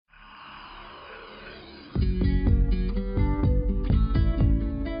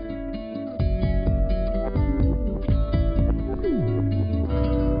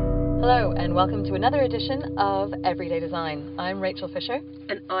Hello and welcome to another edition of Everyday Design. I'm Rachel Fisher.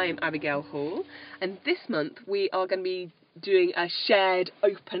 And I'm Abigail Hall. And this month we are going to be doing a shared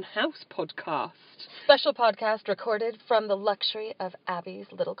open house podcast. Special podcast recorded from the luxury of Abby's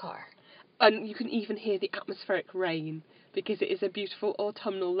little car. And you can even hear the atmospheric rain because it is a beautiful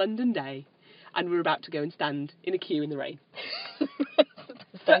autumnal London day. And we're about to go and stand in a queue in the rain.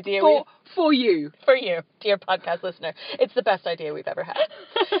 For you. For you, dear podcast listener. It's the best idea we've ever had.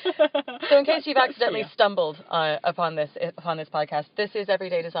 So in case you've accidentally stumbled upon this podcast, this is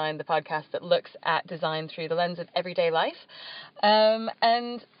Everyday Design, the podcast that looks at design through the lens of everyday life.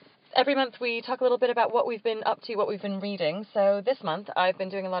 And every month we talk a little bit about what we've been up to, what we've been reading. So this month I've been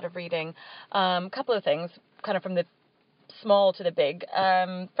doing a lot of reading, a couple of things, kind of from the small to the big.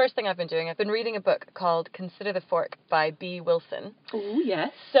 First thing I've been reading a book called Consider the Fork by B. Wilson. Oh,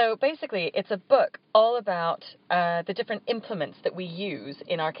 yes. So basically, it's a book all about the different implements that we use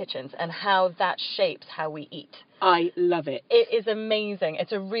in our kitchens and how that shapes how we eat. I love it. It is amazing.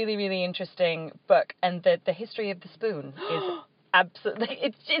 It's a really, really interesting book, and the history of the spoon is absolutely.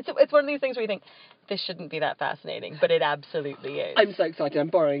 It's one of these things where you think, this shouldn't be that fascinating, but it absolutely is. I'm so excited. I'm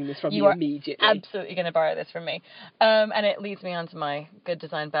borrowing this from you immediately. Absolutely going to borrow this from me. And it leads me on to my good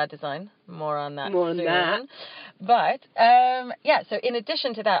design, bad design. More on that soon. But, so in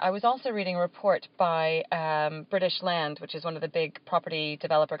addition to that, I was also reading a report by British Land, which is one of the big property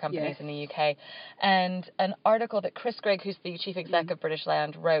developer companies in the UK, and an article that Chris Grigg, who's the chief exec of British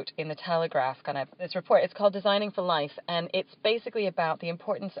Land, wrote in the Telegraph, this report. It's called Designing for Life, and it's basically about the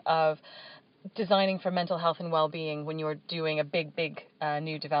importance of designing for mental health and well-being when you're doing a big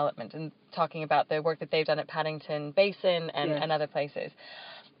new development, and talking about the work that they've done at Paddington Basin and other places.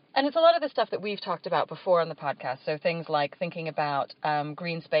 And it's a lot of the stuff that we've talked about before on the podcast. So things like thinking about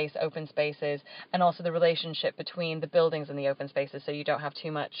green space, open spaces, and also the relationship between the buildings and the open spaces, so you don't have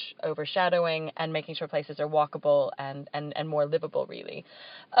too much overshadowing, and making sure places are walkable and more livable, really.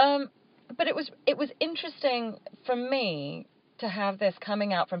 But it was interesting for me to have this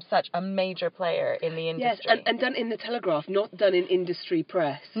coming out from such a major player in the industry. Yes, and done in the Telegraph, not done in industry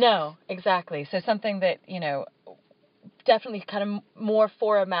press. No, exactly. So something that, definitely kind of more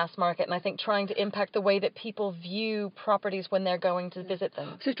for a mass market, and I think trying to impact the way that people view properties when they're going to visit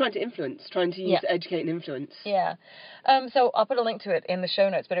them. So trying to use educate and influence. Yeah. So I'll put a link to it in the show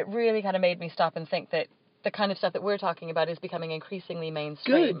notes, but it really kind of made me stop and think that the kind of stuff that we're talking about is becoming increasingly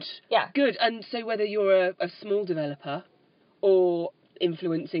mainstream. Good. Yeah. Good. And so whether you're a small developer or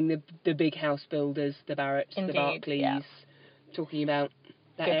influencing the big house builders, the Barratts, the Barclays, talking about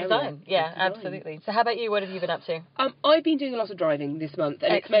that good area. Design. Yeah, good design. Absolutely. So how about you? What have you been up to? I've been doing a lot of driving this month,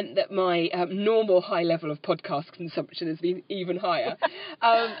 and it's meant that my normal high level of podcast consumption has been even higher.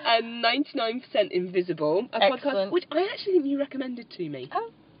 And 99% Invisible, a podcast which I actually think you recommended to me.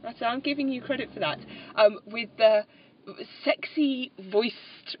 Oh. So I'm giving you credit for that. With the sexy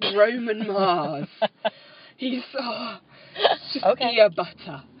voiced Roman Mars. He's just ear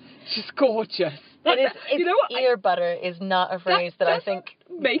butter. Just gorgeous. Ear butter is not a phrase that I think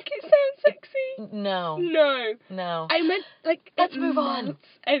make it sound sexy. No. I meant let's move on.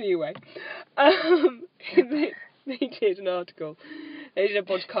 Anyway, they did an article. They did a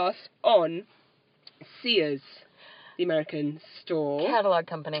podcast on Sears, the American store. Catalog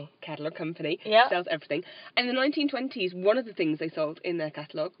company. Yeah. Sells everything. And in the 1920s, one of the things they sold in their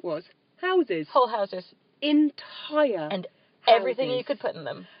catalogue was houses. Whole houses. Entire and houses. Everything you could put in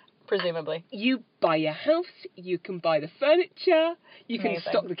them, presumably. You buy a house, you can buy the furniture, you can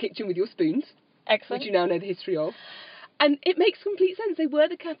stock the kitchen with your spoons. Excellent. Which you now know the history of. And it makes complete sense. They were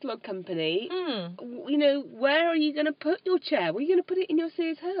the catalogue company. Where are you going to put your chair? Where are you going to put it in your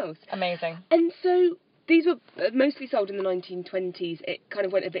Sears house? Amazing. And so these were mostly sold in the 1920s. It kind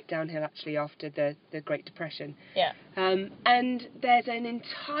of went a bit downhill, actually, after the Great Depression. Yeah. And there's an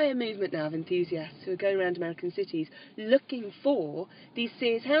entire movement now of enthusiasts who are going around American cities looking for these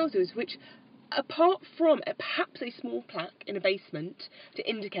Sears houses, which, apart from perhaps a small plaque in a basement to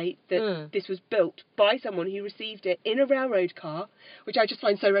indicate that this was built by someone who received it in a railroad car, which I just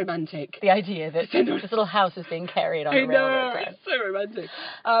find so romantic. The idea that this little house is being carried on a railroad car. It's so romantic.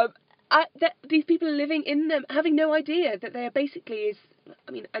 That these people are living in them, having no idea that they are basically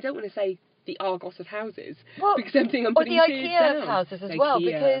I don't want to say the Argos of houses, because everything I'm putting the IKEA of houses as well,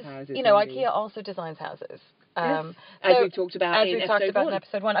 because IKEA also designs houses. As we've talked about in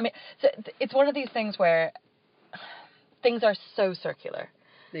episode 1. I mean, so it's one of these things where things are so circular.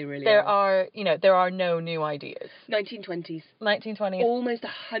 They really there are no new ideas. 1920s. 1920s. Almost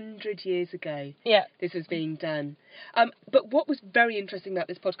 100 years ago. Yeah. This was being done. But what was very interesting about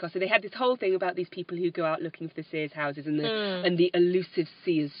this podcast, so they had this whole thing about these people who go out looking for the Sears houses and the elusive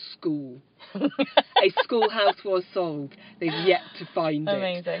Sears school. A schoolhouse was solved. They've yet to find it.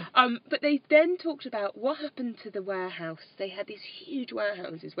 Amazing. But they then talked about what happened to the warehouse. They had these huge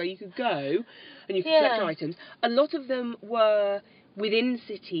warehouses where you could go and you could collect your items. A lot of them were within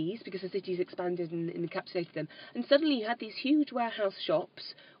cities because the cities expanded and encapsulated them. And suddenly you had these huge warehouse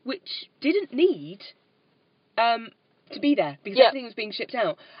shops which didn't need to be there because everything was being shipped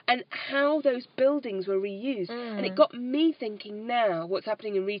out, and how those buildings were reused. And it got me thinking now what's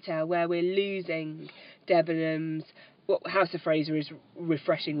happening in retail where we're losing Debenhams. What House of Fraser is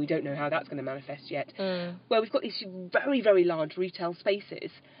refreshing. We don't know how that's going to manifest yet. Where we've got these very, very large retail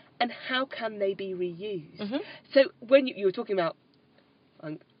spaces, and how can they be reused? So when you were talking about,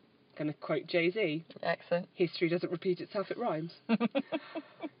 I'm going to quote Jay-Z. Excellent. History doesn't repeat itself, it rhymes.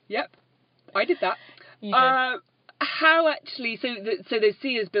 Yep, I did that. You did. How actually, so those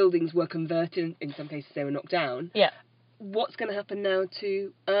Sears buildings were converted, in some cases they were knocked down. Yeah. What's going to happen now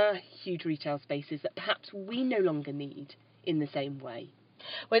to huge retail spaces that perhaps we no longer need in the same way?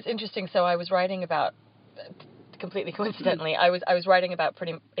 Well, it's interesting. So I was writing about, completely coincidentally, I was writing about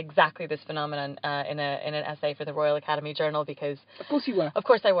pretty exactly this phenomenon in an essay for the Royal Academy Journal because... Of course you were. Of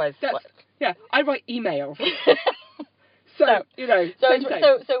course I was. Yeah, I write emails. So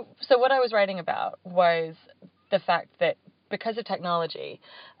what I was writing about was the fact that because of technology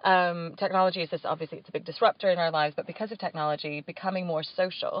is this, obviously it's a big disruptor in our lives, but because of technology becoming more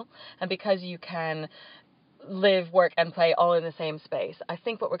social and because you can live, work and play all in the same space, I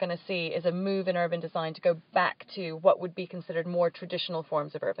think what we're going to see is a move in urban design to go back to what would be considered more traditional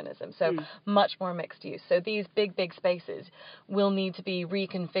forms of urbanism. So much more mixed use. So these big spaces will need to be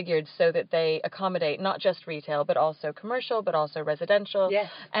reconfigured so that they accommodate not just retail, but also commercial, but also residential.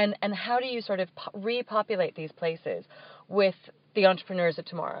 Yes. And how do you sort of repopulate these places with the entrepreneurs of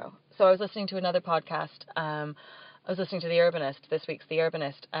tomorrow? So I was listening to another podcast, I was listening to The Urbanist, this week's The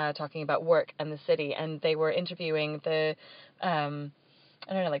Urbanist, talking about work and the city, and they were interviewing the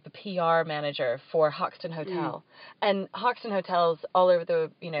the PR manager for Hoxton Hotel. And Hoxton hotels all over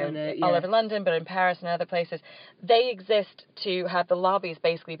all over London, but in Paris and other places, they exist to have the lobbies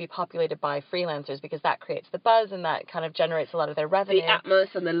basically be populated by freelancers because that creates the buzz and that kind of generates a lot of their revenue. The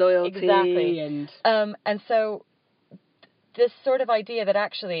atmos and the loyalty. Exactly. And so this sort of idea that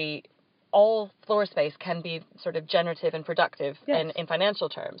actually all floor space can be sort of generative and productive in financial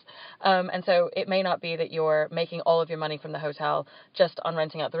terms. And so it may not be that you're making all of your money from the hotel just on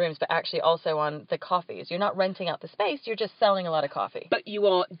renting out the rooms, but actually also on the coffees. You're not renting out the space, you're just selling a lot of coffee. But you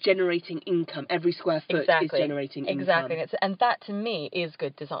are generating income. Every square foot is generating income. Exactly. And that, to me, is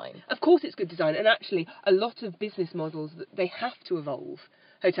good design. Of course it's good design. And actually, a lot of business models, they have to evolve.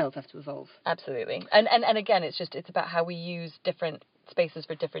 Hotels have to evolve. Absolutely. And again, it's about how we use different spaces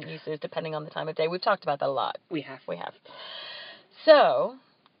for different uses depending on the time of day. We've talked about that a lot. We have. So,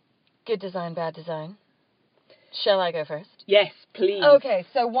 good design, bad design. Shall I go first? Yes, please. Okay,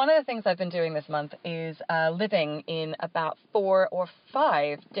 so one of the things I've been doing this month is living in about 4 or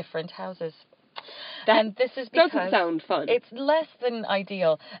 5 different houses. And this is because doesn't sound fun. It's less than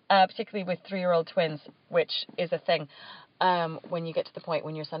ideal, particularly with 3-year-old twins, which is a thing. When you get to the point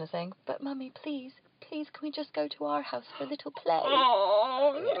when your son is saying, "But Mummy, please, can we just go to our house for a little play?"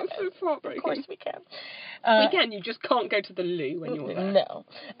 Oh, that's so heartbreaking. Of course we can. We can, you just can't go to the loo when you're there. No.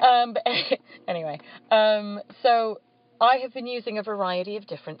 But anyway, so I have been using a variety of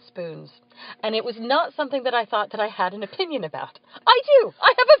different spoons. And it was not something that I thought that I had an opinion about. I do!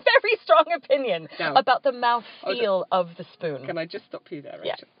 I have a very strong opinion about the mouthfeel of the spoon. Can I just stop you there,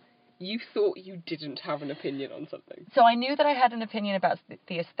 Rachel? Yeah. You thought you didn't have an opinion on something. So I knew that I had an opinion about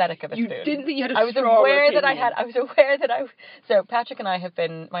the aesthetic of a spoon. You didn't think you had a I was strong aware opinion. So Patrick and I have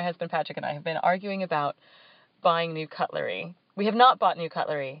been, my husband Patrick and I have been arguing about buying new cutlery. We have not bought new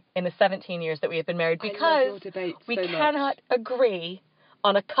cutlery in the 17 years that we have been married because we cannot agree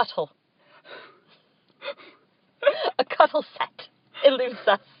on a cuttle. A cuttle set eludes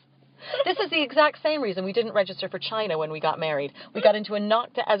us. This is the exact same reason we didn't register for China when we got married. We got into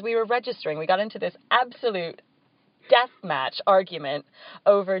as we were registering, we got into this absolute death match argument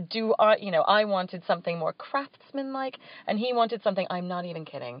over I wanted something more craftsman-like, and he wanted something, I'm not even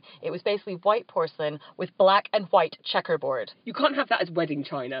kidding. It was basically white porcelain with black and white checkerboard. You can't have that as wedding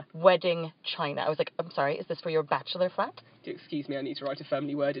china. Wedding china. I was like, I'm sorry, is this for your bachelor flat? Excuse me, I need to write a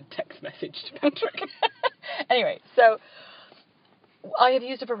firmly worded text message to Patrick. Anyway, so I have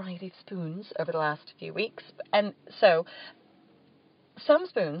used a variety of spoons over the last few weeks, and so some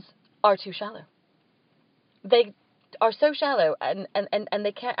spoons are too shallow. They are so shallow and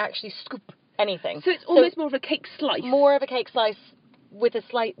they can't actually scoop anything. So it's almost more of a cake slice. More of a cake slice with a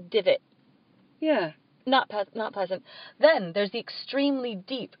slight divot. Yeah. Not pleasant. Then there's the extremely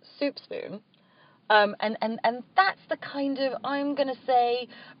deep soup spoon. And that's the kind of, I'm going to say,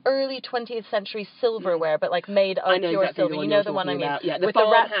 early 20th century silverware, but like made of pure exactly silver. You know the one I mean? About. Yeah, with the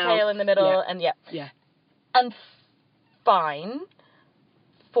rat's tail in the middle, and Yeah. And fine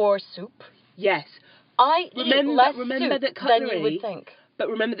for soup. Yes. I eat less soup that cutlery, than you would think. But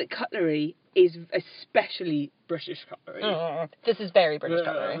remember that cutlery is especially British cutlery. This is very British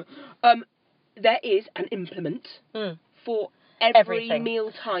cutlery. There is an implement for everything.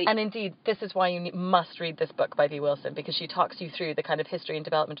 Meal type. And indeed, this is why you must read this book by Bea Wilson, because she talks you through the kind of history and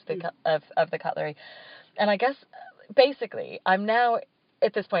development of the cutlery. And I guess, basically, I'm now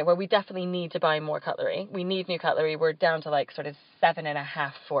at this point where we definitely need to buy more cutlery. We need new cutlery. We're down to like sort of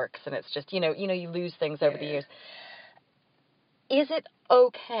 7.5 forks, and it's just, you lose things over the years. Is it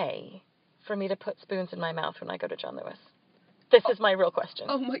okay for me to put spoons in my mouth when I go to John Lewis? This is my real question.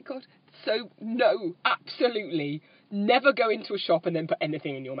 Oh my God. So, no, absolutely. Never go into a shop and then put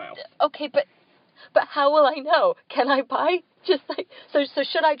anything in your mouth. Okay, but how will I know? Can I buy just like... So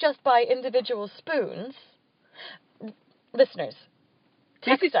should I just buy individual spoons? Listeners,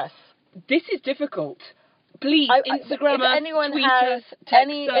 text us. This is difficult. Please, Instagram us, if anyone has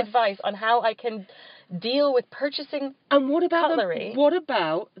any advice on how I can deal with purchasing cutlery. What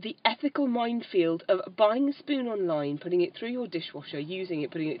about the ethical minefield of buying a spoon online, putting it through your dishwasher, using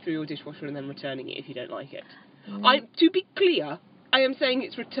it, putting it through your dishwasher, and then returning it if you don't like it? To be clear, I am saying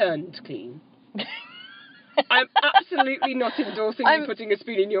it's returned clean. I'm absolutely not endorsing you putting a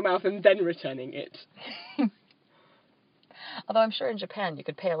spoon in your mouth and then returning it. Although I'm sure in Japan you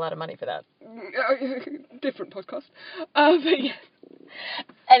could pay a lot of money for that. Different podcast. But yeah.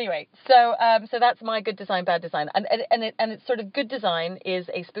 Anyway, so that's my good design, bad design, and it's sort of good design is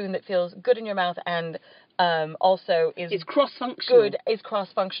a spoon that feels good in your mouth and also is cross-functional. Is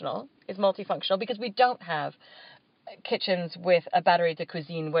cross-functional, is multifunctional, because we don't have kitchens with a batterie de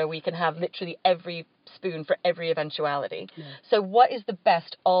cuisine where we can have literally every spoon for every eventuality. Yeah. So what is the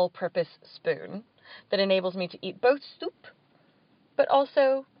best all-purpose spoon that enables me to eat both soup, but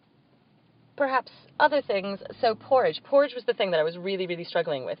also perhaps other things? So porridge was the thing that I was really, really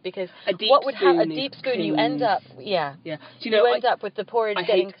struggling with, because what would have a deep spoon, you end up, Do you end up with the porridge I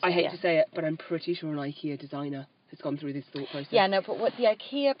hate to say it, but I'm pretty sure an IKEA designer has gone through this thought process. Yeah, no, but what the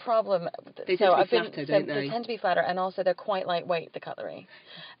IKEA problem... They tend to be flatter, don't they? They tend to be flatter, and also they're quite lightweight, the cutlery.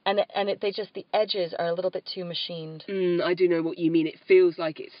 And the edges are a little bit too machined. I do know what you mean. It feels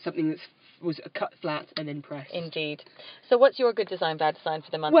like it's something was cut flat and then pressed. Indeed. So what's your good design, bad design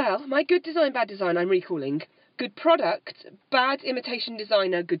for the month? Well, my good design, bad design, I'm recalling. Good product, bad imitation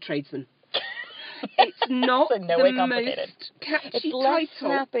designer, good tradesman. It's not the most catchy it's less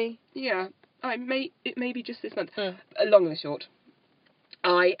title. Snappy. Yeah. It may be just this month. Long and short,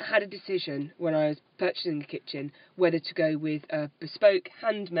 I had a decision when I was purchasing the kitchen whether to go with a bespoke,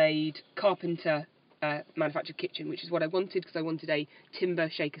 handmade, carpenter manufactured kitchen, which is what I wanted, because I wanted a timber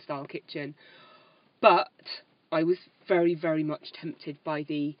shaker style kitchen. But I was very, very much tempted by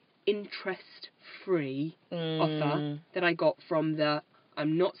the interest-free offer that I got from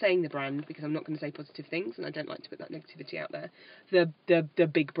I'm not saying the brand because I'm not going to say positive things, and I don't like to put that negativity out there. The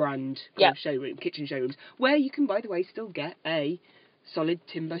big brand showroom, kitchen showrooms, where you can, by the way, still get a solid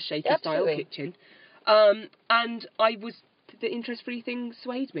timber shaker style kitchen. And the interest-free thing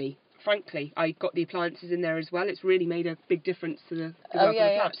swayed me. Frankly, I got the appliances in there as well. It's really made a big difference to the work of the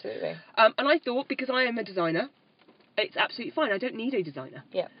flat. Absolutely. And I thought, because I am a designer, it's absolutely fine. I don't need a designer.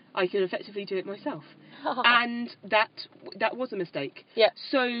 Yeah. I can effectively do it myself. And that was a mistake. Yeah.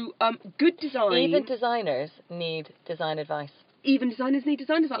 So, good design... Even designers need design advice. Even designers need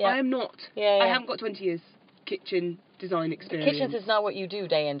design advice. Yeah. I am not. I haven't got 20 years kitchen design experience. Kitchens is not what you do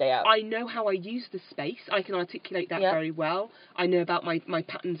day in, day out. I know how I use the space. I can articulate that very well. I know about my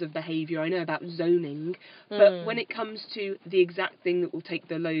patterns of behaviour. I know about zoning. But when it comes to the exact thing that will take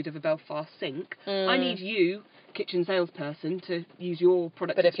the load of a Belfast sink, I need you, kitchen salesperson, to use your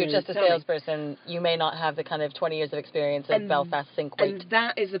product. But if you're just a salesperson, you may not have the kind of 20 years of experience of Belfast sink weight. And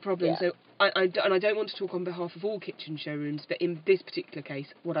that is the problem. Yeah. So I don't want to talk on behalf of all kitchen showrooms, but in this particular case,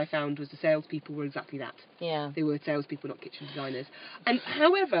 what I found was the salespeople were exactly that. Yeah. They were salespeople, not kitchen designers. And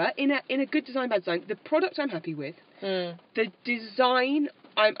however, in a good design, bad design, the product I'm happy with, the design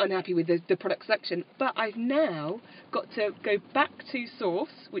I'm unhappy with, the product selection, but I've now got to go back to source,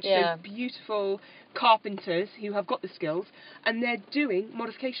 which is beautiful carpenters who have got the skills, and they're doing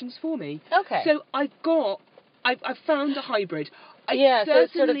modifications for me. Okay. So I've found a hybrid. So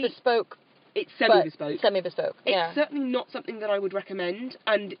it's sort of bespoke. It's semi-bespoke. Semi-bespoke, yeah. It's certainly not something that I would recommend,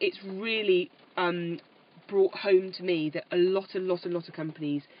 and it's really brought home to me that a lot of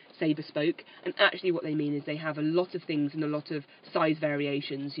companies say bespoke, and actually what they mean is they have a lot of things in a lot of size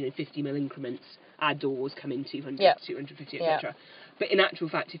variations, 50mm increments. Our doors come in 200, 250, etc. But in actual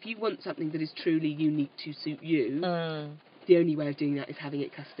fact, if you want something that is truly unique to suit you, the only way of doing that is having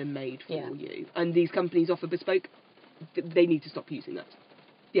it custom made for you. And these companies offer bespoke. They need to stop using that.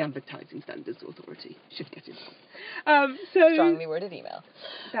 The Advertising Standards Authority should get involved. Strongly worded email.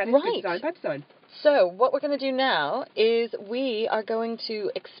 That is good design, bad design. So what we're going to do now is we are going to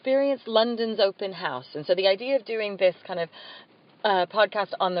experience London's open house. And so the idea of doing this kind of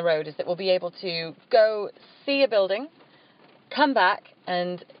podcast on the road is that we'll be able to go see a building, come back,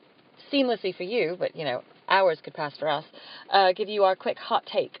 and seamlessly for you, but, hours could pass for us, give you our quick hot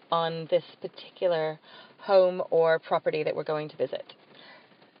take on this particular home or property that we're going to visit.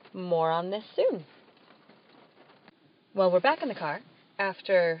 More on this soon. Well, we're back in the car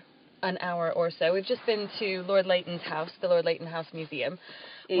after an hour or so. We've just been to Lord Leighton's house, the Lord Leighton House Museum.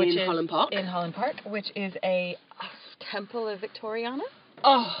 In Holland Park, which is a temple of Victoriana.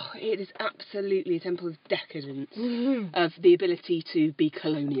 Oh, it is absolutely a temple of decadence, of the ability to be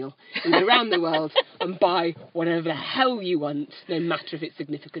colonial and go around the world and buy whatever the hell you want, no matter if it's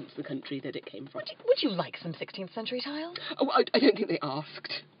significant to the country that it came from. Would you like some 16th century tiles? Oh, I don't think they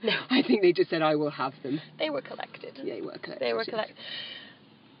asked. No. I think they just said, I will have them. They were collected. Yeah, they were collected. They were collected.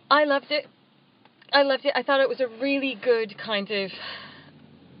 I loved it. I thought it was a really good kind of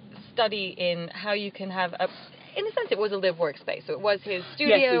study in how you can have in a sense, it was a live workspace. So it was his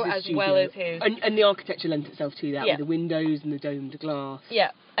studio well as his... And the architecture lent itself to that, with the windows and the domed glass.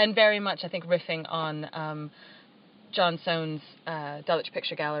 Yeah, and very much, I think, riffing on John Soane's Dulwich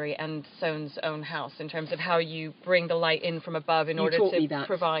Picture Gallery and Soane's own house in terms of how you bring the light in from above in order to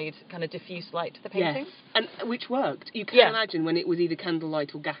provide kind of diffuse light to the painting. Yes, and which worked. You can imagine when it was either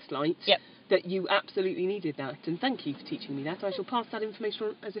candlelight or gaslight. Yep. That you absolutely needed that. And thank you for teaching me that. I shall pass that information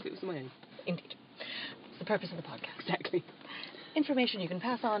on as if it was my own. Indeed. The purpose of the podcast. Exactly. Information you can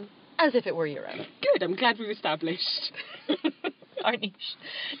pass on as if it were your own. Good, I'm glad we've established. Our niche.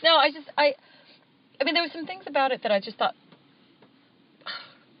 No, I mean, there were some things about it that I just thought,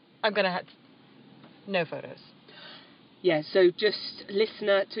 I'm going to have no photos. Yeah, so just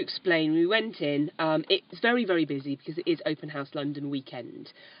listener to explain, we went in, it's very, very busy because it is Open House London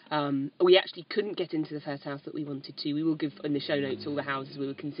weekend. We actually couldn't get into the first house that we wanted to. We will give in the show notes all the houses we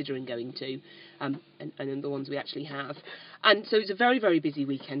were considering going to, and the ones we actually have. And so it's a very, very busy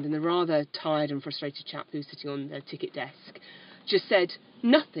weekend, and the rather tired and frustrated chap who was sitting on the ticket desk just said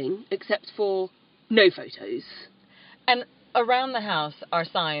nothing except for no photos. And around the house are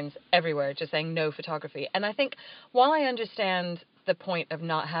signs everywhere just saying no photography. And I think while I understand the point of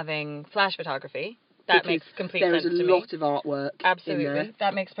not having flash photography, that makes complete sense to me. There is a lot of artwork. Absolutely. In there.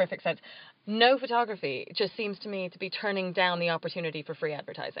 That makes perfect sense. No photography just seems to me to be turning down the opportunity for free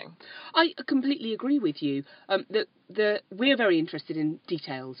advertising. I completely agree with you. We're very interested in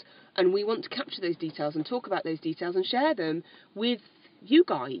details, and we want to capture those details and talk about those details and share them with you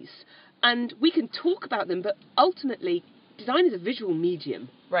guys. And we can talk about them, but ultimately, design is a visual medium.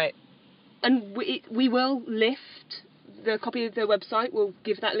 Right. And we will lift the copy of the website, we'll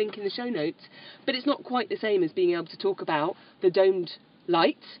give that link in the show notes, but it's not quite the same as being able to talk about the domed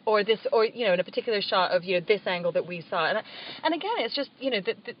light. Or in a particular shot of, this angle that we saw. And again, it's just,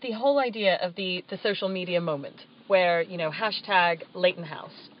 the whole idea of the social media moment where, hashtag Leighton House.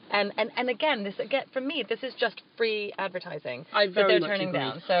 And again, for me, this is just free advertising that they're turning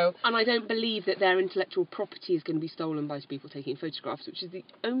down. So, and I don't believe that their intellectual property is going to be stolen by people taking photographs, which is the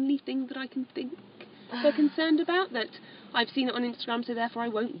only thing that I can think they're concerned about. That I've seen it on Instagram, so therefore I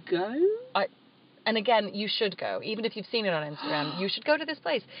won't go. And again, you should go. Even if you've seen it on Instagram, you should go to this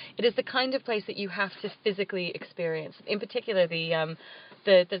place. It is the kind of place that you have to physically experience. In particular, the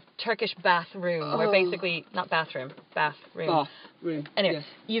Turkish bathroom, where basically, not bathroom, bathroom. Bathroom. Anyway, yes.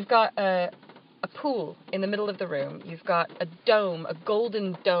 You've got a pool in the middle of the room. You've got a dome, a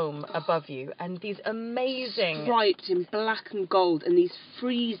golden dome above you, and these amazing... striped in black and gold, and these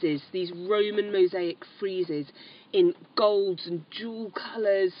friezes, these Roman mosaic friezes in golds and jewel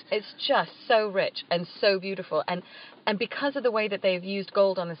colours. It's just so rich and so beautiful. And because of the way that they've used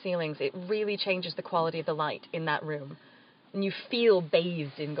gold on the ceilings, it really changes the quality of the light in that room. And you feel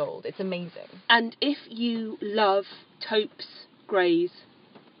bathed in gold. It's amazing. And if you love taupes, greys,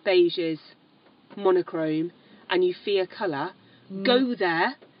 beiges, monochrome, and you fear colour, go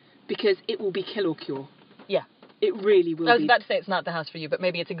there, because it will be kill or cure. Yeah. It really will be. I was about to say it's not the house for you, but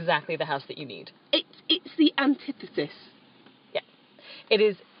maybe it's exactly the house that you need. It's the antithesis. Yeah. It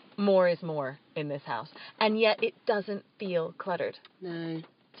is more in this house. And yet it doesn't feel cluttered. No.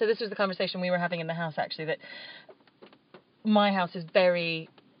 So this was the conversation we were having in the house, actually, that my house is very...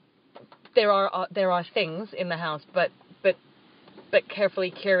 There are things in the house, but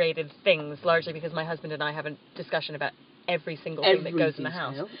carefully curated things, largely because my husband and I have a discussion about every single thing that goes in the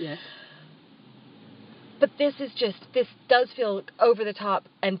house. Yes. But this does feel over the top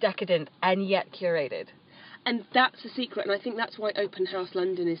and decadent and yet curated. And that's the secret, and I think that's why Open House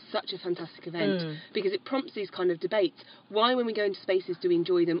London is such a fantastic event, because it prompts these kind of debates. Why, when we go into spaces, do we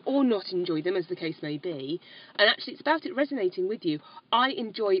enjoy them or not enjoy them, as the case may be? And actually, it's about it resonating with you. I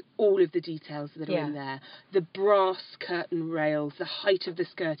enjoy all of the details that are in there. The brass curtain rails, the height of the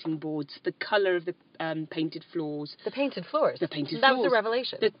skirting boards, the colour of the painted floors. The painted floors? The painted floors. That was a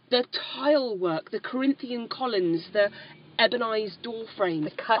revelation. The tile work, the Corinthian columns, the ebonised door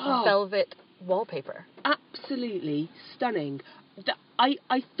frames. The cut velvet wallpaper. Absolutely stunning.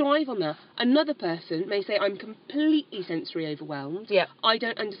 I thrive on that. Another person may say I'm completely sensory overwhelmed. Yeah. I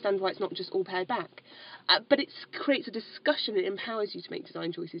don't understand why it's not just all pared back. But it creates a discussion. It empowers you to make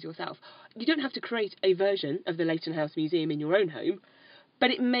design choices yourself. You don't have to create a version of the Leighton House Museum in your own home,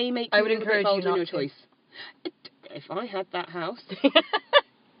 but it may make you I would encourage you not in your to. choice. If I had that house,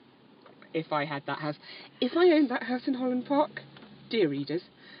 if I owned that house in Holland Park, dear readers,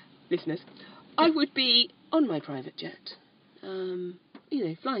 listeners, I would be on my private jet,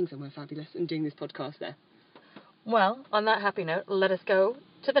 flying somewhere fabulous and doing this podcast there. Well, on that happy note, let us go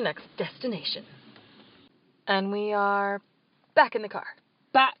to the next destination. And we are back in the car.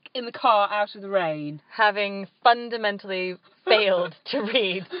 Back in the car out of the rain. Having fundamentally failed to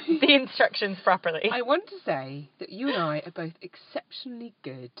read the instructions properly. I want to say that you and I are both exceptionally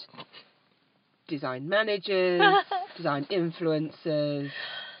good design managers, design influencers,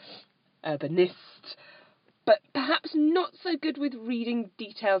 urbanists, but perhaps not so good with reading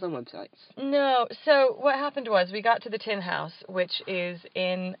details on websites. No, so what happened was we got to the Tin House, which is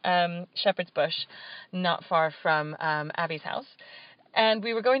in Shepherd's Bush, not far from Abby's house. And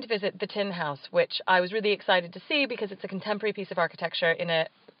we were going to visit the Tin House, which I was really excited to see because it's a contemporary piece of architecture in a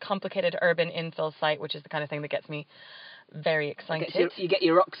complicated urban infill site, which is the kind of thing that gets me very excited. You get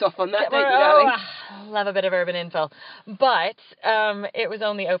your rocks off on that, don't you, darling? Love a bit of urban infill. But it was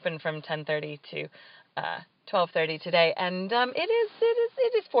only open from 10:30 to 12:30 today, and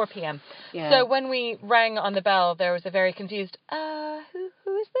it is 4 p.m. Yeah. So when we rang on the bell, there was a very confused,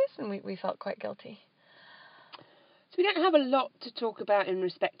 who is this? And we felt quite guilty. So we don't have a lot to talk about in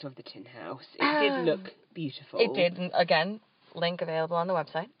respect of the Tin House. It did look beautiful. It did, and again, link available on the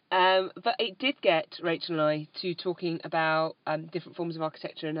website. But it did get Rachel and I to talking about different forms of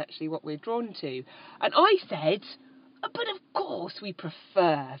architecture and actually what we're drawn to. And I said, but of course we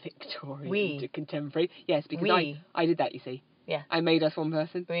prefer Victorian to contemporary. Yes, because I did that, you see. Yeah. I made us one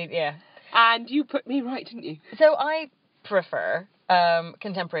person. Yeah. And you put me right, didn't you? So I prefer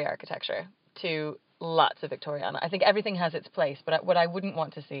contemporary architecture to lots of Victoriana. I think everything has its place, but what I wouldn't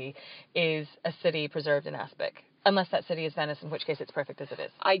want to see is a city preserved in aspic. Unless that city is Venice, in which case it's perfect as it is.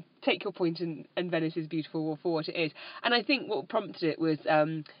 I take your point, and Venice is beautiful for what it is. And I think what prompted it was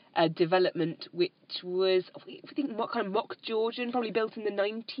a development which was, I think, kind of mock Georgian, probably built in the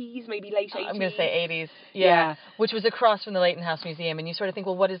 90s, maybe late 80s. I'm going to say 80s. Yeah. Which was across from the Leighton House Museum, and you sort of think,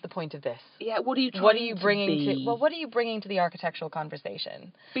 well, what is the point of this? Yeah, what are you bringing to the architectural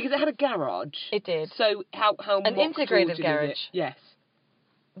conversation? Because it had a garage. It did. So how an integrated garage. Yes.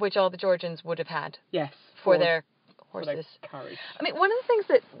 Which all the Georgians would have had. Yes. For their horses. Courage. I mean, one of the things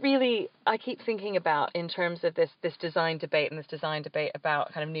that really I keep thinking about in terms of this design debate and this design debate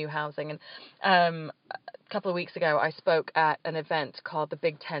about kind of new housing, and a couple of weeks ago I spoke at an event called the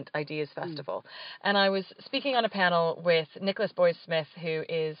Big Tent Ideas Festival, and I was speaking on a panel with Nicholas Boyd-Smith, who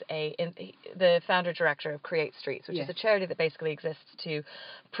is the founder director of Create Streets, which is a charity that basically exists to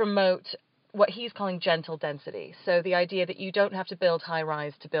promote what he's calling gentle density. So the idea that you don't have to build high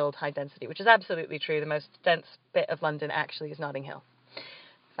rise to build high density, which is absolutely true. The most dense bit of London actually is Notting Hill.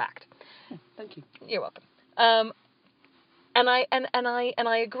 Fact. Thank you. You're welcome. And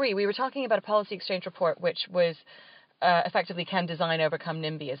I agree. We were talking about a policy exchange report which was effectively, can design overcome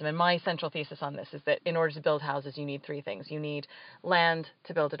NIMBYism? And my central thesis on this is that in order to build houses, you need three things. You need land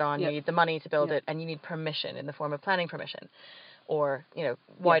to build it on, you need the money to build it, and you need permission in the form of planning permission or,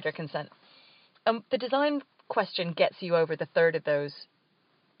 wider consent. The design question gets you over the third of those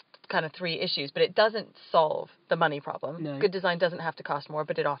kind of three issues, but it doesn't solve the money problem. No. Good design doesn't have to cost more,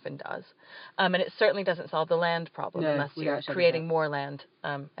 but it often does. And it certainly doesn't solve the land problem unless you're creating more land,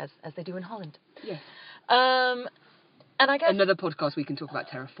 as they do in Holland. Yes. And I guess another podcast we can talk about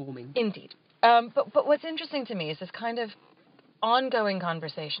terraforming. Indeed. But what's interesting to me is this kind of ongoing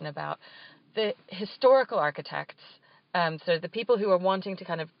conversation about the historical architects, so the people who are wanting to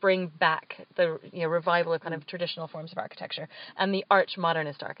kind of bring back the revival of kind of traditional forms of architecture, and the arch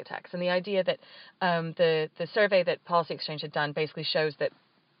modernist architects. And the idea that the survey that Policy Exchange had done basically shows that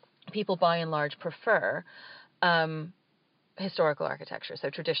people by and large prefer historical architecture, so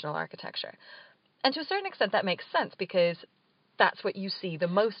traditional architecture. And to a certain extent that makes sense, because that's what you see the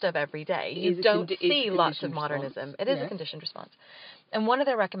most of every day. You don't see lots of modernism. It is a conditioned response. And one of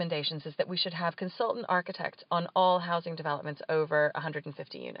their recommendations is that we should have consultant architects on all housing developments over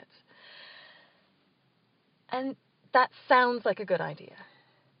 150 units. And that sounds like a good idea.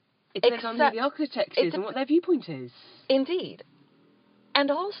 It depends on who the architect is and what their viewpoint is. Indeed. And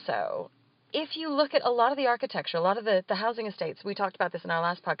also, if you look at a lot of the architecture, a lot of the housing estates, we talked about this in our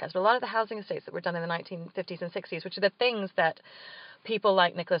last podcast, but a lot of the housing estates that were done in the 1950s and 60s, which are the things that people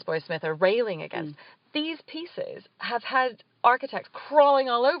like Nicholas Boy Smith are railing against, these pieces have had architects crawling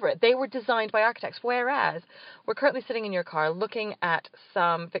all over it. They were designed by architects, whereas we're currently sitting in your car looking at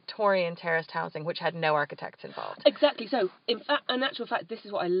some Victorian terraced housing which had no architects involved. Exactly. So, in actual fact, this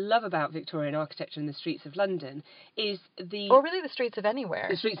is what I love about Victorian architecture in the streets of London, is or really the streets of anywhere.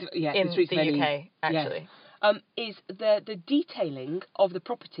 The streets of, in the streets the of UK, actually. Yes. Is the detailing of the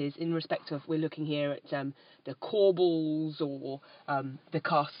properties in respect of, we're looking here at the corbels or the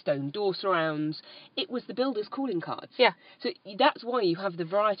cast stone door surrounds. It was the builders' calling cards. Yeah. So that's why you have the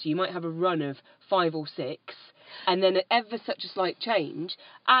variety. You might have a run of 5 or 6, and then ever such a slight change.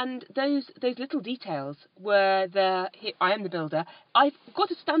 And those little details were I am the builder. I've got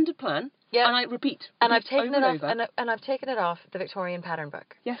a standard plan. Yeah. And I repeat and I've taken it off, over. and I've taken it off the Victorian pattern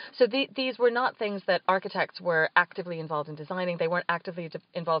book. Yes. So these were not things that architects were actively involved in designing. They weren't actively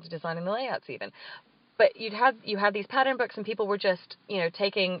involved in designing the layouts even. But you had these pattern books, and people were just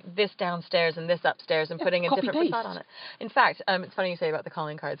taking this downstairs and this upstairs and putting a different facade on it. In fact, it's funny you say about the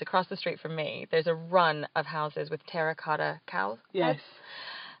calling cards. Across the street from me, there's a run of houses with terracotta cow heads.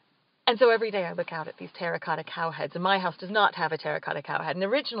 And so every day I look out at these terracotta cow heads, and my house does not have a terracotta cow head. And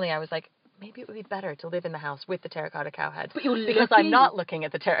originally I was like, maybe it would be better to live in the house with the terracotta cow heads. But you're because I'm not looking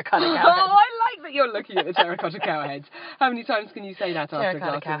at the terracotta cow heads. Oh, I like that you're looking at the terracotta cow heads. How many times can you say that after a glass of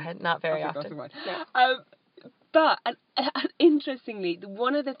wine? Terracotta cow head, not very often. No. But interestingly,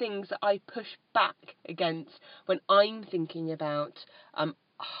 one of the things that I push back against when I'm thinking about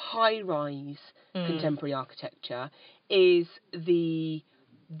high-rise contemporary architecture is the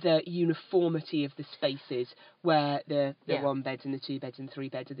uniformity of the spaces, where the 1 beds and the 2 beds and 3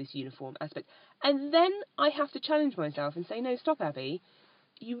 beds are this uniform aspect. And then I have to challenge myself and say, no, stop, Abby.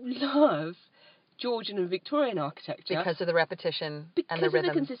 You love Georgian and Victorian architecture. Because of the repetition and the rhythm. Because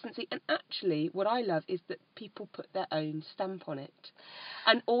of the consistency. And actually, what I love is that people put their own stamp on it.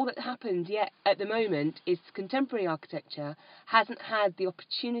 And all that happens at the moment is contemporary architecture hasn't had the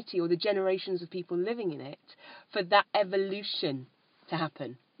opportunity, or the generations of people living in it, for that evolution to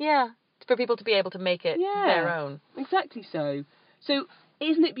happen. Yeah, for people to be able to make it their own. Exactly so. So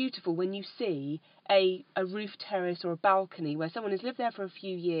isn't it beautiful when you see a roof terrace or a balcony where someone has lived there for a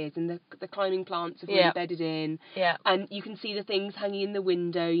few years, and the climbing plants have really bedded in, and you can see the things hanging in the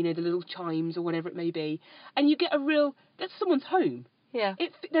window, the little chimes or whatever it may be, and you get that's someone's home. Yeah.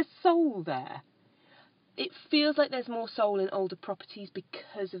 There's soul there. It feels like there's more soul in older properties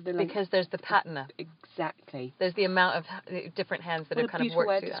because of the... Because there's the patina. Exactly. There's the amount of different hands that have kind of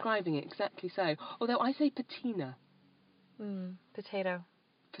worked through that. What a beautiful way of describing it. Exactly so. Although I say patina. Potato.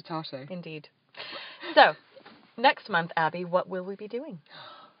 Potato. Indeed. So, next month, Abby, what will we be doing?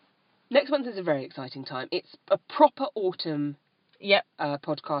 Next month is a very exciting time. It's a proper autumn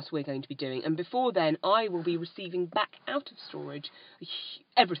podcast we're going to be doing. And before then, I will be receiving back out of storage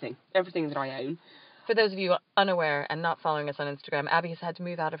everything that I own. For those of you unaware and not following us on Instagram, Abby has had to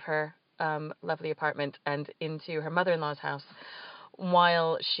move out of her lovely apartment and into her mother-in-law's house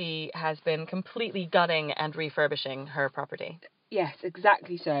while she has been completely gutting and refurbishing her property. Yes,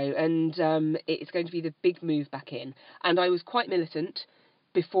 exactly so. And it's going to be the big move back in. And I was quite militant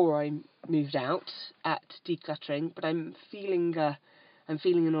before I moved out at decluttering, but I'm feeling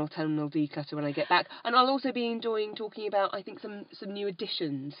an autumnal declutter when I get back. And I'll also be enjoying talking about, I think, some new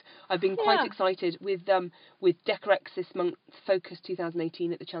additions. I've been quite excited with Decorex this month, Focus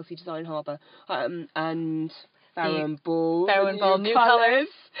 2018 at the Chelsea Design Harbour, and Farrow & Ball New Colours,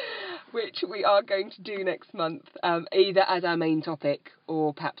 which we are going to do next month, either as our main topic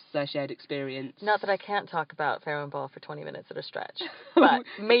or perhaps as our shared experience. Not that I can't talk about Farrow & Ball for 20 minutes at a stretch, but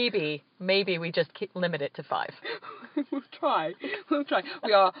maybe we just limit it to 5. We'll try.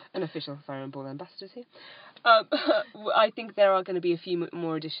 We are an official Farrow & Ball ambassadors here. I think there are going to be a few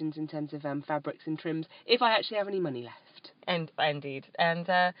more additions in terms of fabrics and trims, if I actually have any money left. Indeed. And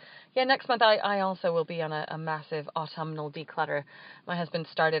next month I also will be on a massive autumnal declutter. My husband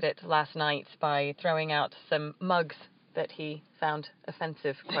started it last night by throwing out some mugs that he found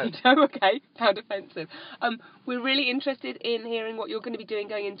offensive, quote. Oh, okay, found offensive. We're really interested in hearing what you're going to be doing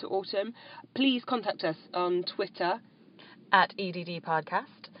going into autumn. Please contact us on Twitter at EDD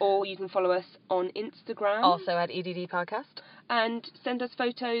Podcast. Or you can follow us on Instagram. Also at EDD Podcast. And send us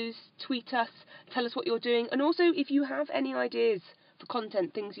photos, tweet us, tell us what you're doing. And also, if you have any ideas for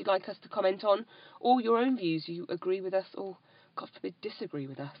content, things you'd like us to comment on, or your own views, you agree with us or, God forbid, disagree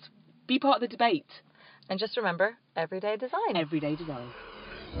with us, be part of the debate. And just remember, everyday design. Everyday design.